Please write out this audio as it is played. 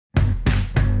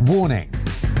Warning: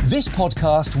 this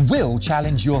podcast will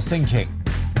challenge your thinking.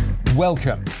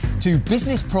 Welcome to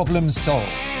Business Problems Solved.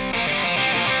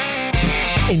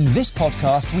 In this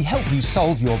podcast, we help you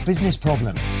solve your business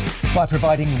problems by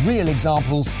providing real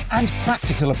examples and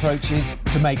practical approaches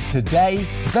to make today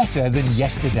better than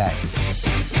yesterday.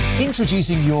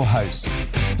 Introducing your host,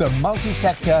 the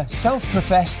multi-sector,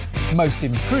 self-professed, most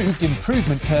improved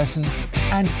improvement person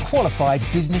and qualified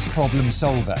business problem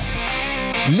solver,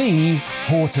 Lee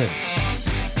Horton.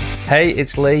 Hey,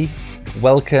 it's Lee.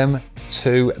 Welcome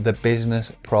to the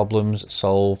Business Problems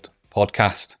Solved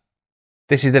podcast.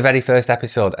 This is the very first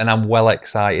episode and I'm well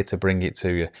excited to bring it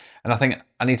to you. And I think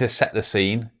I need to set the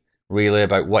scene really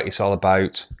about what it's all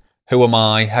about. Who am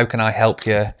I? How can I help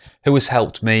you? Who has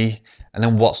helped me? And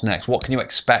then what's next? What can you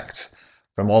expect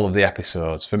from all of the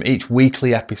episodes? From each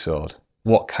weekly episode,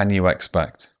 what can you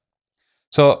expect?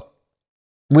 So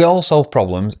we all solve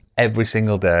problems every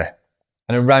single day.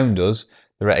 And around us,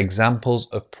 there are examples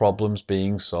of problems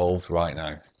being solved right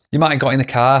now. You might have got in the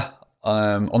car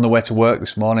on the way to work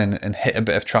this morning and hit a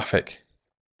bit of traffic.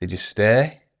 Did you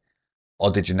stay or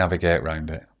did you navigate around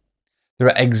it? There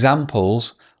are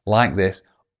examples like this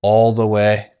all the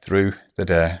way through the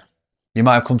day. You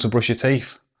might have come to brush your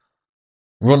teeth,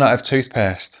 run out of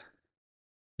toothpaste.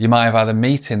 You might have had a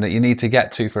meeting that you need to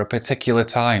get to for a particular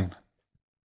time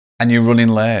and you're running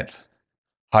late.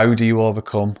 How do you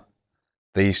overcome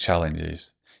these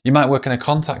challenges? You might work in a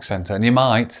contact centre and you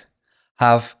might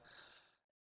have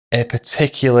a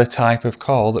particular type of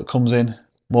call that comes in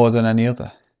more than any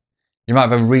other. You might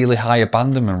have a really high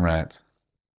abandonment rate.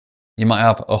 You might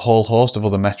have a whole host of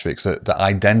other metrics that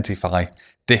identify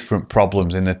different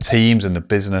problems in the teams and the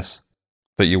business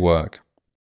that you work.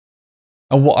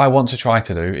 And what I want to try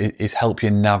to do is help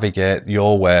you navigate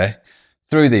your way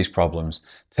through these problems,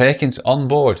 taking on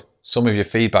board some of your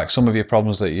feedback, some of your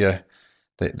problems that you're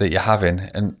having,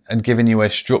 and giving you a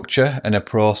structure and a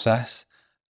process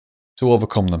to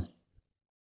overcome them.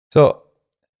 So,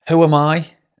 who am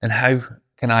I and how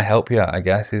can I help you, I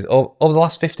guess, is over the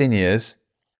last 15 years,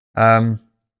 I've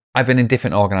been in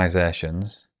different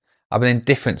organisations, I've been in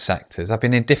different sectors, I've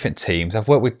been in different teams, I've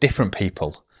worked with different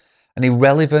people, and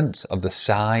irrelevant of the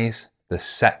size, the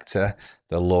sector,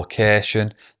 the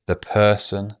location, the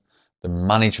person, the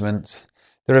management,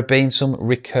 there have been some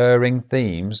recurring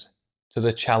themes to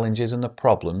the challenges and the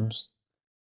problems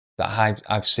that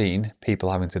I've seen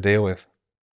people having to deal with.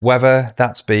 Whether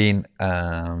that's been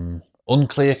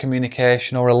unclear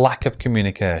communication or a lack of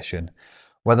communication,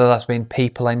 whether that's been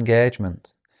people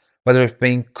engagement, whether it's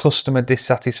been customer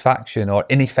dissatisfaction or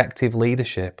ineffective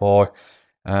leadership, or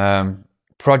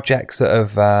projects that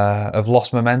have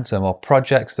lost momentum, or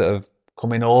projects that have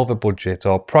come in over budget,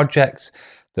 or projects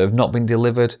that have not been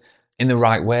delivered in the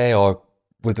right way or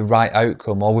with the right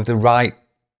outcome or with the right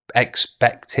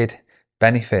expected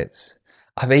benefits.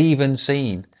 I've even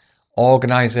seen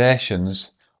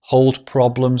organisations hold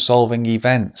problem-solving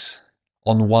events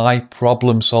on why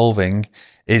problem-solving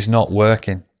is not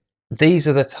working. These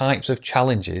are the types of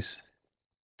challenges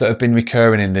that have been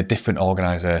recurring in the different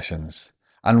organisations.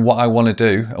 And what I want to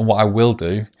do and what I will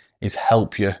do is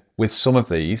help you with some of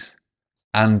these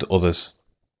and others.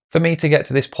 For me to get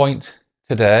to this point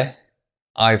today,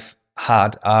 I've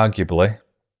had arguably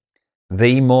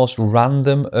the most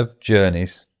random of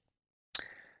journeys.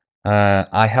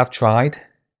 I have tried.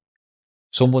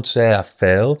 Some would say I've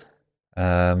failed,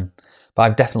 but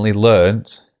I've definitely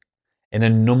learnt in a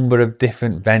number of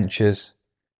different ventures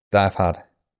that I've had.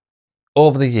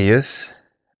 Over the years,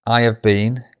 I have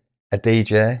been a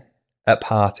DJ at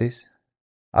parties.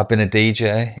 I've been a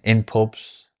DJ in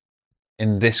pubs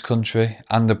in this country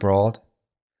and abroad.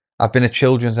 I've been a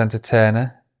children's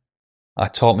entertainer. I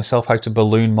taught myself how to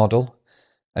balloon model.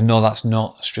 And no, that's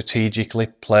not strategically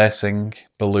placing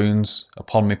balloons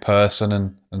upon my person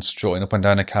and strutting up and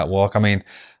down a catwalk. I mean,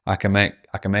 I can make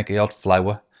the odd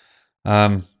flower,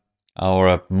 or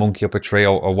a monkey up a tree,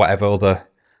 or whatever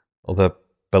other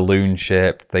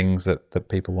balloon-shaped things that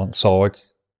people want.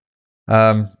 Swords.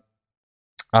 I've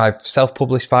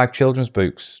self-published 5 children's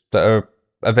books that are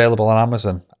available on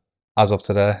Amazon as of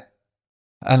today.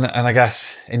 And I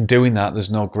guess in doing that,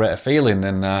 there's no greater feeling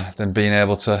than being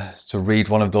able to read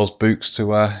one of those books to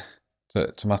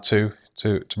my two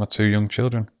young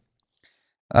children.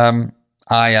 I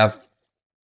have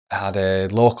had a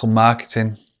local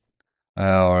marketing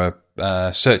or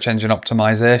a search engine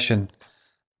optimization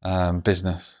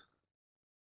business.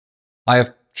 I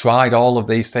have tried all of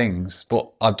these things,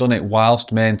 but I've done it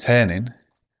whilst maintaining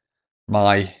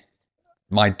my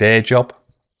day job,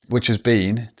 which has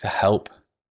been to help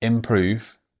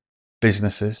improve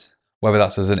businesses, whether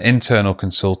that's as an internal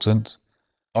consultant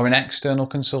or an external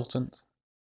consultant.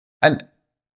 And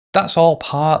that's all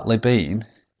partly been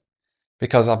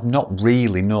because I've not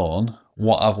really known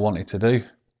what I've wanted to do.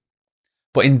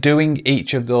 But in doing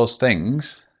each of those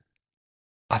things,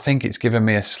 I think it's given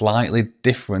me a slightly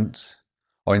different,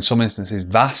 or in some instances,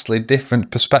 vastly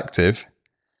different perspective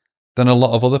than a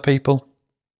lot of other people.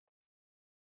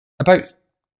 About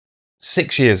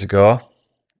 6 years ago,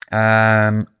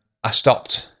 I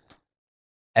stopped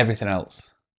everything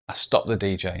else. I stopped the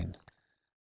DJing.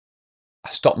 I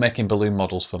stopped making balloon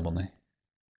models for money,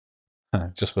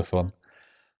 just for fun.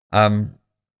 And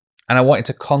I wanted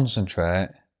to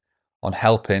concentrate on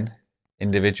helping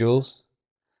individuals,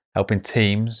 helping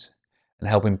teams, and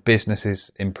helping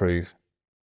businesses improve.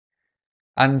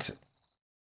 And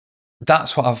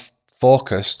that's what I've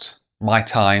focused my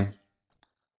time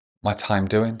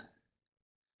doing.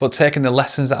 But taking the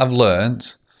lessons that I've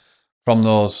learned from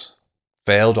those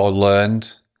failed or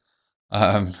learned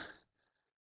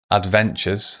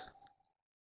adventures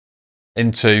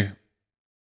into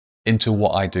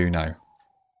what I do now.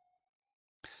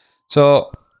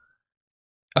 So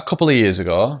a couple of years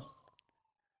ago,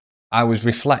 I was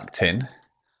reflecting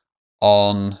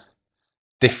on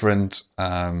different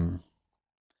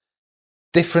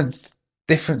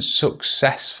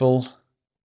successful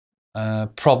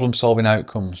problem-solving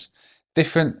outcomes,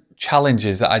 different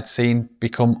challenges that I'd seen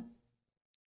become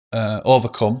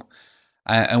overcome,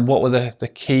 and what were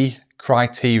the key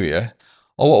criteria,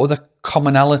 or what were the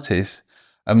commonalities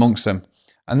amongst them.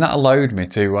 And that allowed me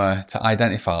to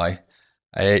identify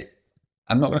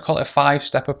I'm not going to call it a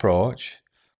 5-step approach,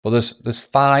 but there's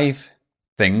 5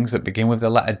 things that begin with the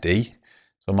letter D.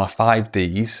 So my 5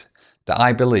 Ds that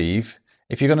I believe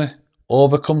if you're going to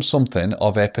overcome something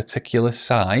of a particular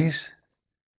size,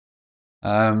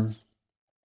 you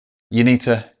need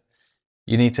to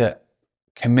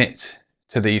commit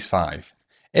to these 5.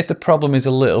 If the problem is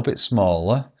a little bit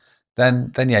smaller,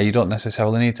 then yeah, you don't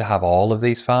necessarily need to have all of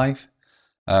these 5,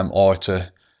 or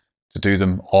to do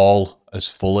them all as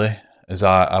fully as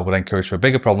I would encourage for a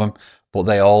bigger problem, but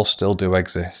they all still do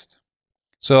exist.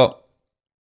 So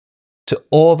to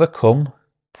overcome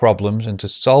problems and to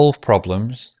solve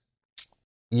problems,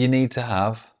 you need to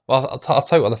have, well, I'll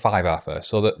tell you what the 5 are first.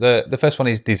 So the first one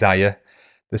is desire,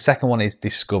 the second one is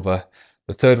discover,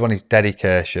 the third one is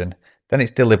dedication, then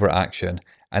it's deliberate action,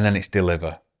 and then it's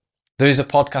deliver. There is a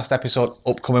podcast episode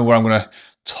upcoming where I'm going to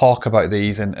talk about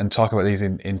these and talk about these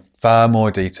in far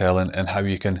more detail, and how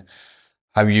you can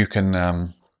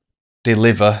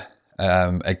deliver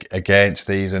against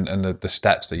these, and the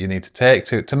steps that you need to take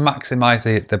to maximize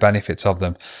the benefits of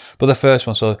them. But the first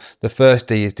one, so the first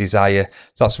D is desire.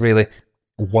 So that's really,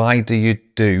 why do you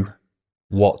do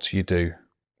what you do?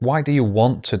 Why do you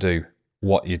want to do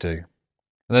what you do?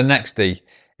 And the next D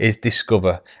is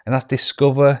discover, and that's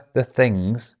discover the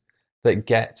things that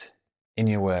get in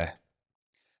your way.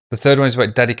 The third one is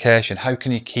about dedication. How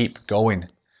can you keep going?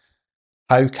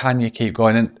 How can you keep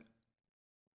going? And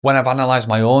when I've analysed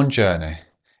my own journey,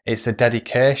 it's the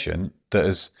dedication that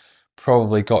has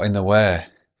probably got in the way.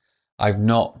 I've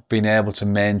not been able to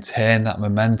maintain that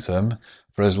momentum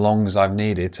for as long as I've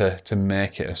needed to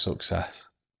make it a success.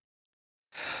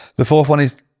 The fourth one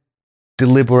is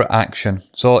deliberate action.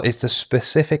 So it's the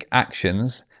specific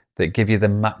actions that give you the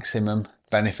maximum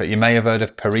benefit. You may have heard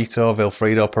of Pareto,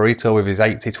 Vilfredo Pareto with his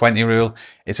 80-20 rule.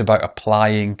 It's about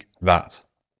applying that.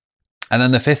 And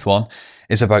then the fifth one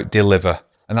is about deliver.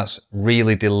 And that's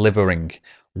really delivering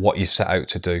what you set out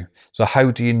to do. So how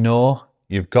do you know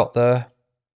you've got there?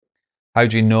 How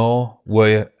do you know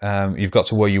where you've got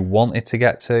to where you wanted to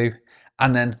get to?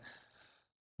 And then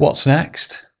what's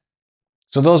next?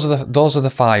 So those are the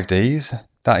 5 Ds.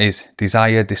 That is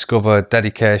desire, discover,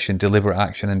 dedication, deliberate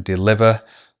action, and deliver.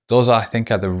 Those, I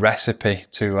think, are the recipe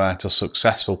to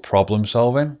successful problem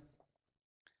solving.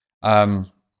 I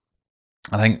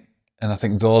think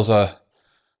those are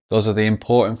the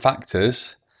important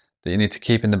factors that you need to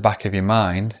keep in the back of your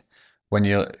mind when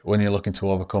you're looking to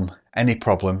overcome any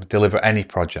problem, deliver any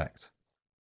project.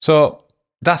 So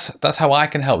that's how I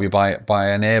can help you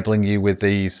by enabling you with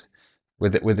these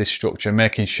with this structure,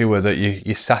 making sure that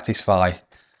you satisfy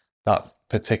that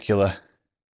particular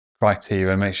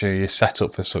criteria and make sure you're set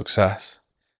up for success.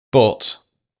 But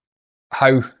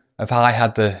how have I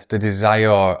had the desire,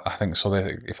 or I think so,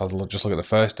 if I just look at the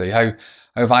first day, how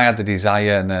have I had the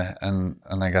desire and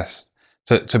I guess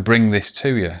to bring this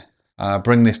to you,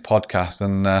 bring this podcast,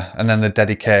 and then the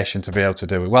dedication to be able to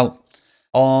do it? Well,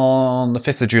 on the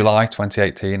 5th of July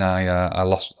 2018, I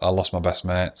lost my best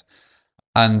mate,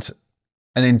 and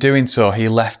in doing so, he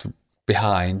left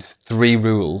behind 3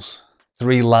 rules,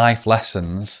 3 life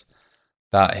lessons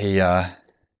that he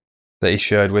that he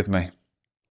shared with me.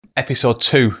 Episode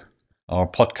 2,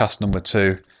 or podcast number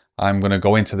 2, I'm going to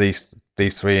go into these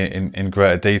three in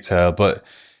greater detail, but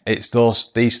it's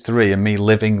these three and me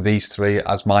living these three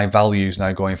as my values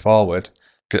now going forward,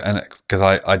 and because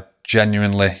I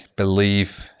genuinely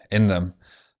believe in them,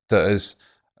 that has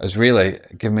really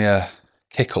given me a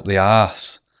kick up the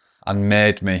arse and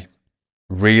made me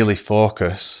really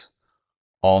focus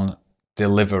on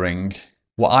delivering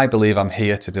what I believe I'm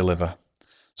here to deliver.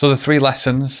 So the 3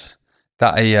 lessons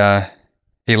that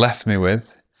he left me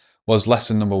with was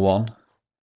lesson number 1,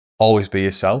 always be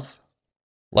yourself.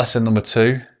 Lesson number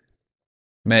 2,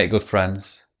 make good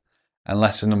friends. And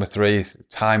lesson number 3,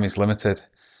 time is limited.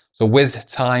 So with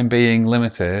time being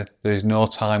limited, there is no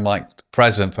time like the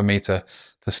present for me to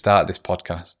start this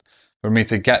podcast, for me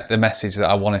to get the message that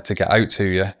I wanted to get out to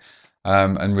you,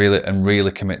 and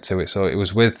really commit to it. So it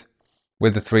was with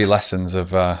the 3 lessons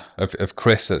of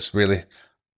Chris that's really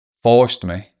forced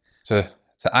me to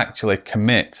actually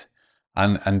commit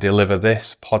and deliver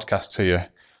this podcast to you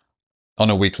on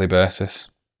a weekly basis.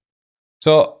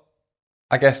 So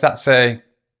I guess that's a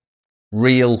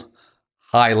real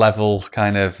high level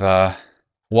kind of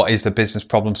what is the Business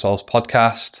Problem Solves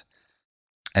podcast,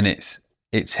 and it's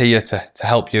here to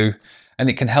help you, and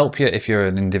it can help you if you're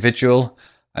an individual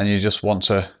and you just want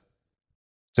to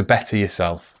better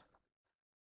yourself.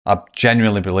 I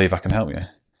genuinely believe I can help you.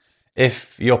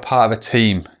 If you're part of a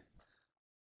team,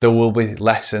 there will be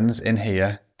lessons in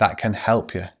here that can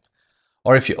help you.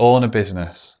 Or if you own a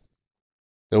business,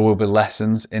 there will be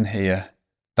lessons in here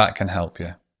that can help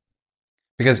you.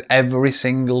 Because every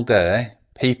single day,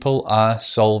 people are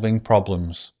solving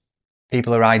problems.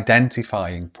 People are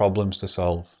identifying problems to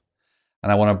solve.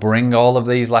 And I want to bring all of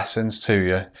these lessons to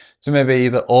you to maybe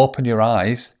either open your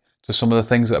eyes to some of the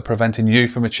things that are preventing you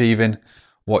from achieving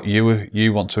what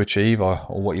you want to achieve, or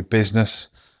what your business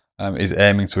is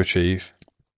aiming to achieve.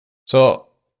 So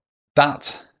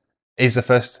that is the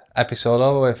first episode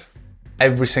over with.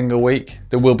 Every single week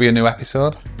there will be a new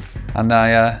episode, and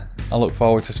I look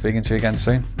forward to speaking to you again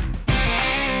soon.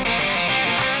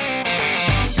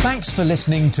 Thanks for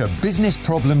listening to Business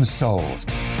Problems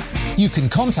Solved. You can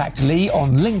contact Lee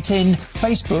on LinkedIn,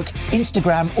 Facebook,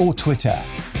 Instagram or Twitter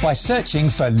by searching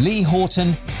for Lee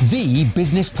Horton, the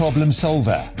Business Problem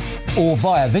Solver, or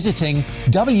via visiting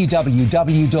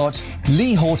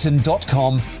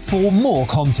www.leehorton.com for more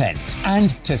content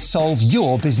and to solve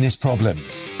your business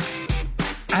problems.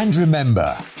 And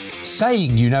remember,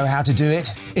 saying you know how to do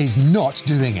it is not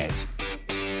doing it.